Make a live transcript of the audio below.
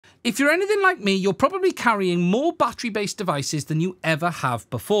If you're anything like me, you're probably carrying more battery-based devices than you ever have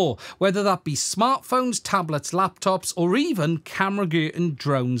before, whether that be smartphones, tablets, laptops, or even camera gear and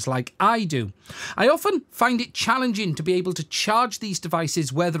drones like I do. I often find it challenging to be able to charge these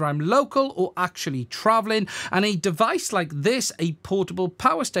devices whether I'm local or actually traveling, and a device like this, a portable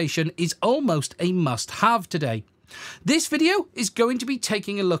power station, is almost a must-have today. This video is going to be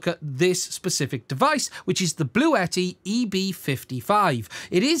taking a look at this specific device, which is the Bluetti EB55.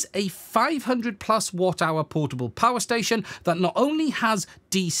 It is a 500 plus watt hour portable power station that not only has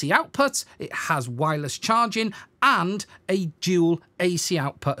DC outputs, it has wireless charging and a dual AC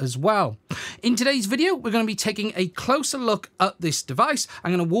output as well. In today's video, we're going to be taking a closer look at this device.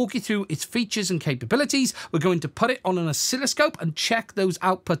 I'm going to walk you through its features and capabilities. We're going to put it on an oscilloscope and check those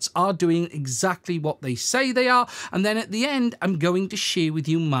outputs are doing exactly what they say they are. And then at the end, I'm going to share with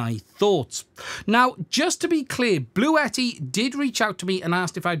you my thoughts. Now, just to be clear, Bluetti did reach out to me and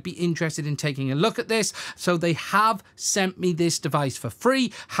asked if I'd be interested in taking a look at this. So they have sent me this device for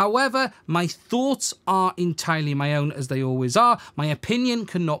free. However, my thoughts are entirely my own, as they always are. My opinion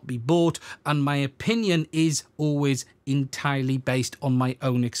cannot be bought, and my opinion is always entirely based on my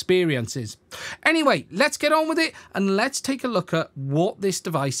own experiences. Anyway, let's get on with it and let's take a look at what this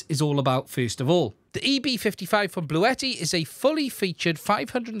device is all about first of all. The EB55 from Bluetti is a fully featured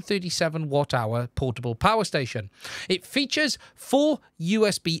 537 watt hour portable power station. It features 4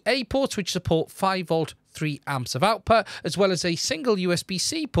 USB-A ports which support 5 volt 3 amps of output, as well as a single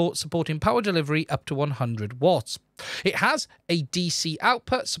USB-C port supporting power delivery up to 100 watts. It has a DC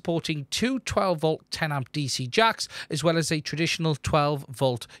output supporting two 12 volt 10 amp DC jacks, as well as a traditional 12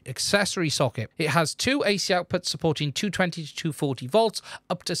 volt accessory socket. It has two AC outputs supporting 220 to 240 volts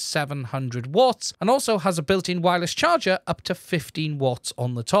up to 700 watts, and also has a built-in wireless charger up to 15 watts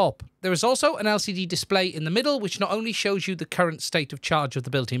on the top. There is also an LCD display in the middle, which not only shows you the current state of charge of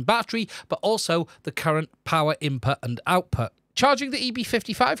the built-in battery, but also the current power input and output. Charging the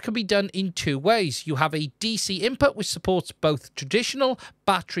EB55 can be done in two ways. You have a DC input, which supports both traditional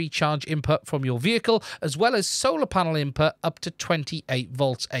battery charge input from your vehicle, as well as solar panel input up to 28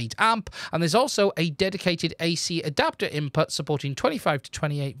 volts 8 amp. And there's also a dedicated AC adapter input supporting 25 to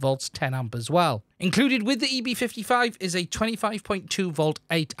 28 volts 10 amp as well. Included with the EB55 is a 25.2 volt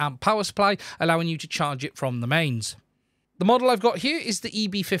 8 amp power supply, allowing you to charge it from the mains. The model I've got here is the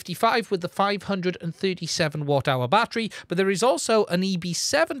EB55 with the 537 watt hour battery, but there is also an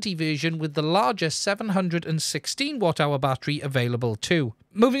EB70 version with the larger 716 watt hour battery available too.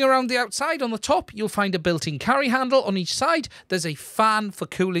 Moving around the outside, on the top you'll find a built-in carry handle. On each side there's a fan for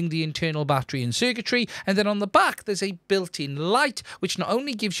cooling the internal battery and circuitry, and then on the back there's a built-in light which not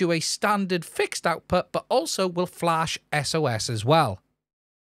only gives you a standard fixed output but also will flash SOS as well.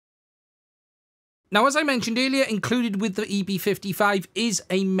 Now, as I mentioned earlier, included with the EB55 is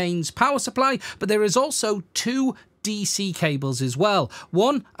a mains power supply, but there is also two DC cables as well.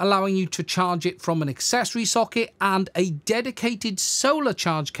 One allowing you to charge it from an accessory socket, and a dedicated solar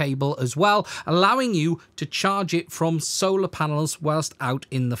charge cable as well, allowing you to charge it from solar panels whilst out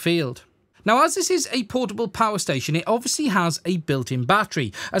in the field. Now, as this is a portable power station, it obviously has a built-in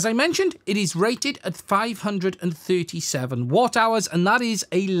battery. As I mentioned, it is rated at 537 watt hours, and that is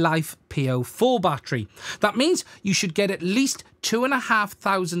a Life PO4 battery. That means you should get at least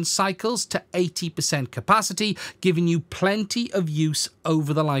 2,500 cycles to 80% capacity, giving you plenty of use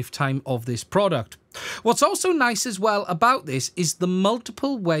over the lifetime of this product. What's also nice as well about this is the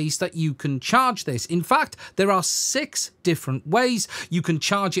multiple ways that you can charge this. In fact, there are 6 different ways. You can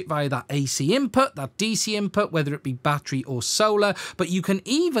charge it via that AC input, that DC input, whether it be battery or solar, but you can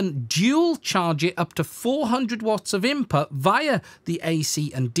even dual charge it up to 400 watts of input via the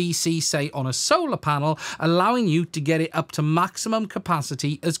AC and DC, say on a solar panel, allowing you to get it up to maximum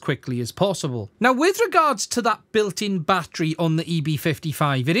capacity as quickly as possible. Now, with regards to that built-in battery on the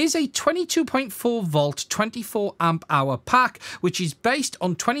EB55, it is a 22.4 volt 24 amp hour pack, which is based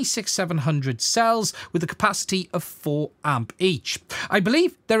on 26700 cells with a capacity of 4 amp each. I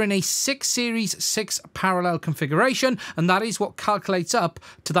believe they're in a 6 series 6 parallel configuration, and that is what calculates up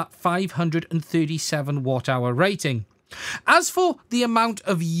to that 537 watt hour rating. As for the amount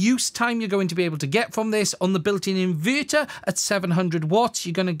of use time you're going to be able to get from this, on the built-in inverter at 700 watts,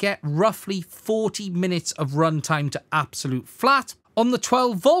 you're going to get roughly 40 minutes of runtime to absolute flat. On the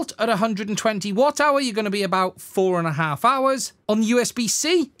 12 volt at 120 watt hour, you're going to be about 4.5 hours. On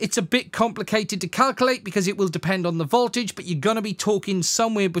USB-C, it's a bit complicated to calculate because it will depend on the voltage, but you're going to be talking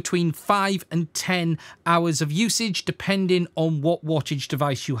somewhere between 5 and 10 hours of usage, depending on what wattage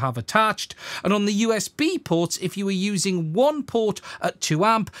device you have attached. And on the USB ports, if you were using one port at 2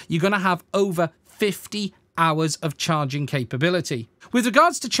 amp, you're going to have over 50 hours of charging capability. With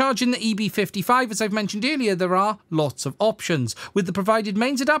regards to charging the EB55, as I've mentioned earlier, there are lots of options. With the provided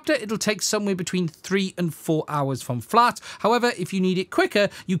mains adapter, it'll take somewhere between 3 and 4 hours from flat. However, if you need it quicker,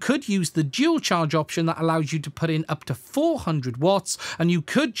 you could use the dual charge option that allows you to put in up to 400 watts, and you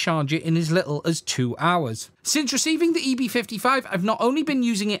could charge it in as little as 2 hours. Since receiving the EB55, I've not only been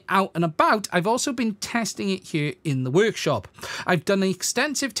using it out and about, I've also been testing it here in the workshop. I've done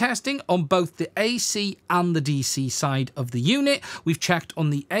extensive testing on both the AC and the DC side of the unit. We've checked on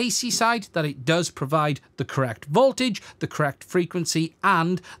the AC side that it does provide the correct voltage, the correct frequency,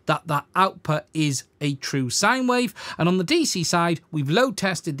 and that output is a true sine wave. And on the DC side, we've load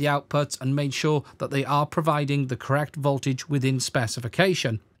tested the outputs and made sure that they are providing the correct voltage within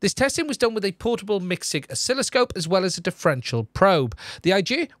specification. This testing was done with a portable mixed-sig oscilloscope as well as a differential probe. The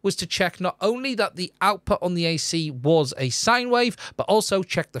idea was to check not only that the output on the AC was a sine wave, but also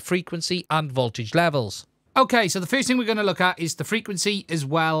check the frequency and voltage levels. Okay, so the first thing we're going to look at is the frequency as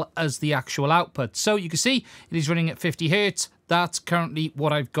well as the actual output. So you can see it is running at 50 Hertz. That's currently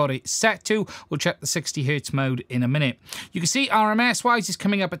what I've got it set to. We'll check the 60 Hertz mode in a minute. You can see RMS wise is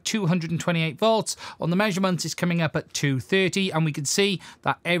coming up at 228 volts. On the measurements, it's coming up at 230, and we can see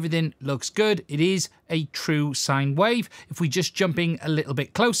that everything looks good. It is a true sine wave. If we just jumping a little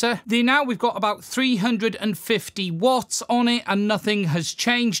bit closer, there now we've got about 350 watts on it, and nothing has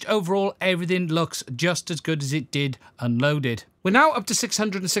changed. Overall, everything looks just as good as it did unloaded. We're now up to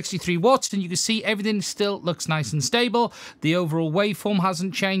 663 watts, and you can see everything still looks nice and stable. The overall waveform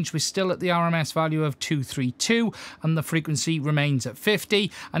hasn't changed. We're still at the RMS value of 232, and the frequency remains at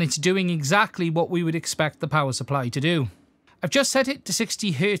 50, and it's doing exactly what we would expect the power supply to do. I've just set it to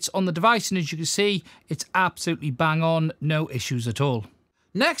 60 Hertz on the device, and as you can see, it's absolutely bang on, no issues at all.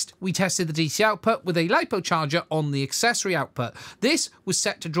 Next, we tested the DC output with a LiPo charger on the accessory output. This was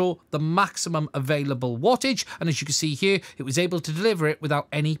set to draw the maximum available wattage, and as you can see here, it was able to deliver it without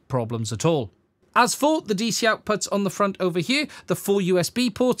any problems at all. As for the DC outputs on the front over here, the 4 USB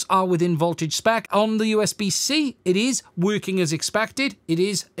ports are within voltage spec. On the USB-C, it is working as expected. It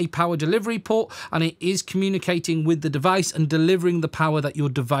is a power delivery port, and it is communicating with the device and delivering the power that your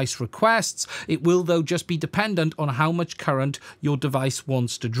device requests. It will, though, just be dependent on how much current your device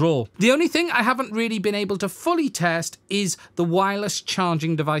wants to draw. The only thing I haven't really been able to fully test is the wireless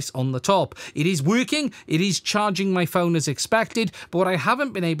charging device on the top. It is working, it is charging my phone as expected, but what I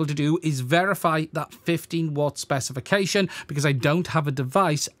haven't been able to do is verify that 15 watt specification because I don't have a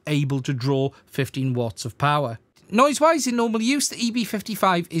device able to draw 15 watts of power. Noise-wise, in normal use, the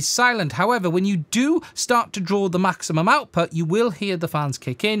EB55 is silent. However, when you do start to draw the maximum output, you will hear the fans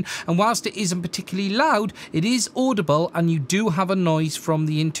kick in, and whilst it isn't particularly loud, it is audible, and you do have a noise from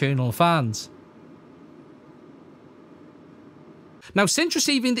the internal fans. Now, since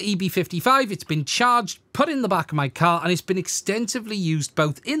receiving the EB55, it's been charged, put in the back of my car, and it's been extensively used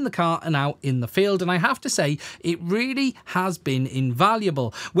both in the car and out in the field, and I have to say, it really has been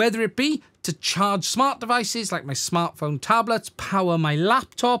invaluable. Whether it be to charge smart devices like my smartphone tablets, power my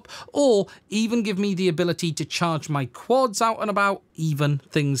laptop, or even give me the ability to charge my quads out and about, even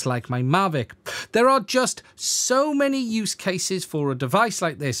things like my Mavic. There are just so many use cases for a device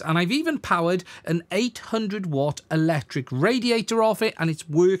like this, and I've even powered an 800 watt electric radiator off it, and it's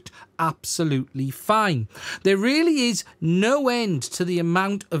worked absolutely fine. There really is no end to the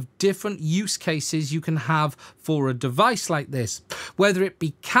amount of different use cases you can have for a device like this, whether it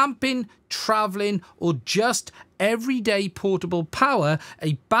be camping, traveling, or just everyday portable power.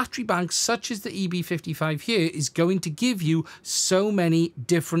 A battery bank such as the EB55 here is going to give you so many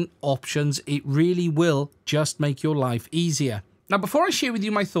different options. It really will just make your life easier. Now, before I share with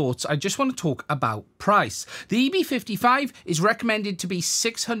you my thoughts, I just want to talk about price. The EB55 is recommended to be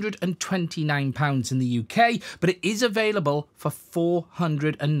 £629 in the UK, but it is available for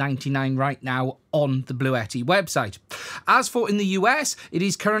 £499 right now on the Bluetti website. As for in the US, it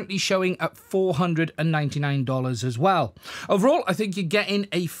is currently showing at $499 as well. Overall, I think you're getting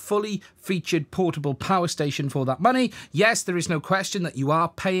a fully featured portable power station for that money. Yes, there is no question that you are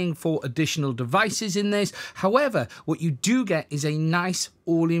paying for additional devices in this. However, what you do get is a nice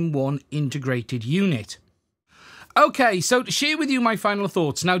all-in-one integrated unit. Okay, so to share with you my final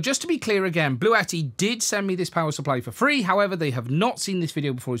thoughts. Now, just to be clear again, Bluetti did send me this power supply for free. However, they have not seen this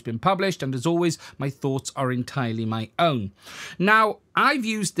video before it's been published, and as always, my thoughts are entirely my own. Now, I've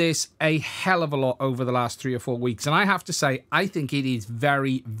used this a hell of a lot over the last 3 or 4 weeks, and I have to say, I think it is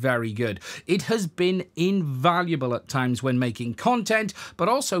very, very good. It has been invaluable at times when making content, but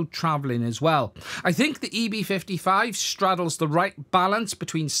also traveling as well. I think the EB55 straddles the right balance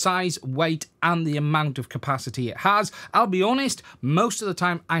between size, weight, and the amount of capacity it has. I'll be honest, most of the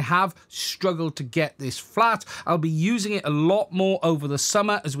time I have struggled to get this flat. I'll be using it a lot more over the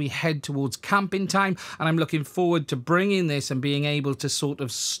summer as we head towards camping time, and I'm looking forward to bringing this and being able to sort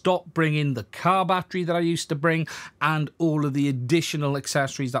of stop bringing the car battery that I used to bring and all of the additional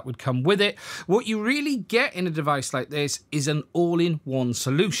accessories that would come with it. What you really get in a device like this is an all-in-one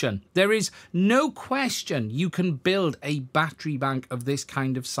solution. There is no question you can build a battery bank of this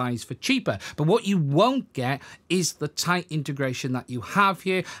kind of size for cheaper, but what you won't get is the tight integration that you have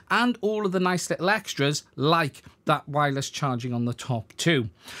here and all of the nice little extras like that wireless charging on the top too.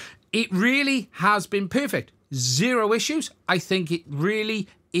 It really has been perfect. Zero issues. I think it really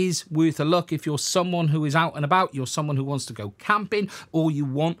is worth a look if you're someone who is out and about, you're someone who wants to go camping, or you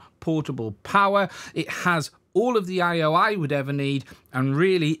want portable power. It has all of the I/O I would ever need, and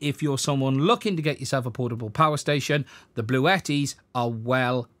really, if you're someone looking to get yourself a portable power station, the Bluettis are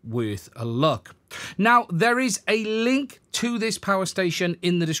well worth a look. Now, there is a link to this power station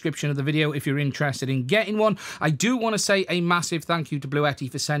in the description of the video if you're interested in getting one. I do want to say a massive thank you to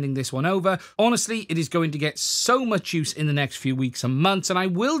Bluetti for sending this one over. Honestly, it is going to get so much use in the next few weeks and months, and I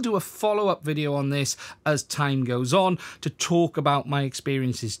will do a follow-up video on this as time goes on to talk about my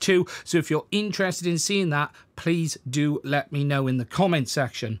experiences too. So if you're interested in seeing that, please do let me know in the comment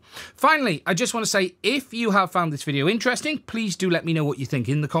section. Finally, I just want to say, if you have found this video interesting, please do let me know what you think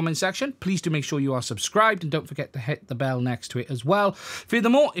in the comment section. Please do make sure you are subscribed and don't forget to hit the bell next to it as well.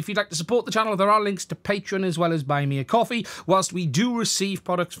 Furthermore, if you'd like to support the channel, there are links to Patreon as well as Buy Me a Coffee. Whilst we do receive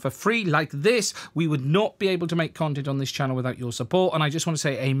products for free like this, we would not be able to make content on this channel without your support, and I just want to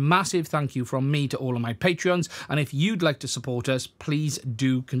say a massive thank you from me to all of my Patreons, and if you'd like to support us, please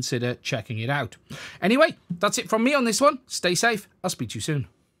do consider checking it out. Anyway, that's it from me on this one. Stay safe. I'll speak to you soon.